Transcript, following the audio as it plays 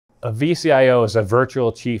A vCIO is a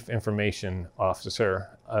virtual chief information officer.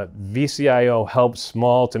 A vCIO helps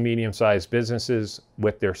small to medium-sized businesses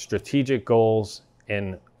with their strategic goals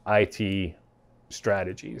and IT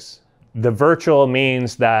strategies. The virtual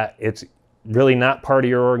means that it's really not part of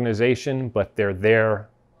your organization, but they're there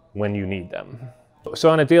when you need them.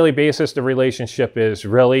 So on a daily basis, the relationship is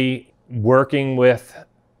really working with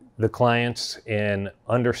the clients and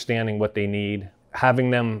understanding what they need,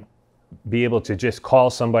 having them be able to just call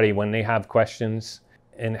somebody when they have questions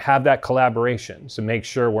and have that collaboration to make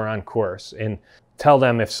sure we're on course and tell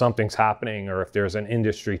them if something's happening or if there's an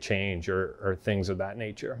industry change or things of that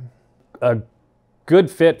nature. A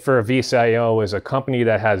good fit for a vCIO is a company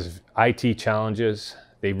that has IT challenges.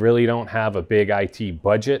 They really don't have a big IT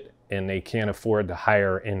budget and they can't afford to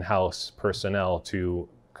hire in-house personnel to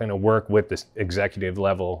kind of work with the executive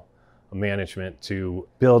level of management to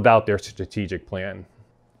build out their strategic plan.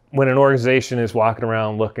 When an organization is walking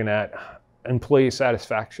around looking at employee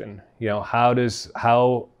satisfaction,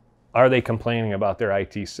 how are they complaining about their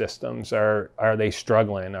IT systems? Are they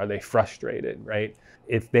struggling? Are they frustrated, right?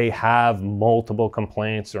 If they have multiple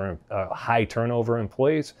complaints or high turnover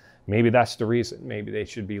employees, maybe that's the reason. Maybe they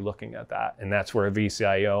should be looking at that. And that's where a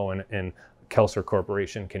vCIO and Kelser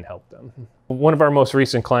Corporation can help them. One of our most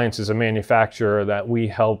recent clients is a manufacturer that we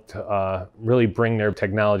helped really bring their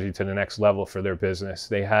technology to the next level for their business.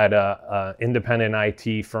 They had an independent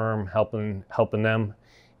IT firm helping them,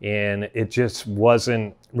 and it just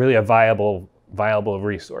wasn't really a viable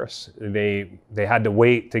resource. They had to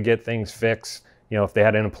wait to get things fixed. If they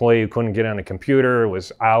had an employee who couldn't get on a computer, it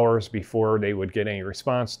was hours before they would get any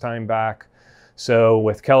response time back. So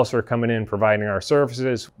with Kelser coming in, providing our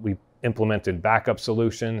services, we implemented backup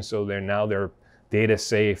solutions, so they're data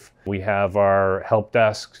safe. We have our help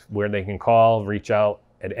desk where they can call, reach out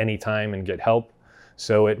at any time and get help.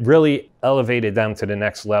 So it really elevated them to the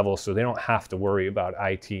next level so they don't have to worry about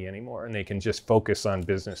IT anymore and they can just focus on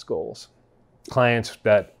business goals. Clients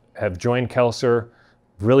that have joined Kelser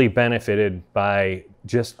really benefited by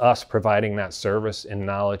just us providing that service and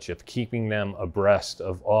knowledge of keeping them abreast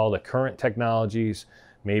of all the current technologies,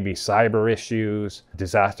 maybe cyber issues,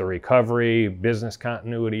 disaster recovery, business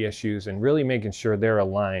continuity issues, and really making sure they're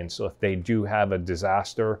aligned. So if they do have a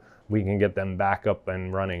disaster, we can get them back up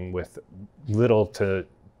and running with little to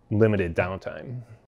limited downtime.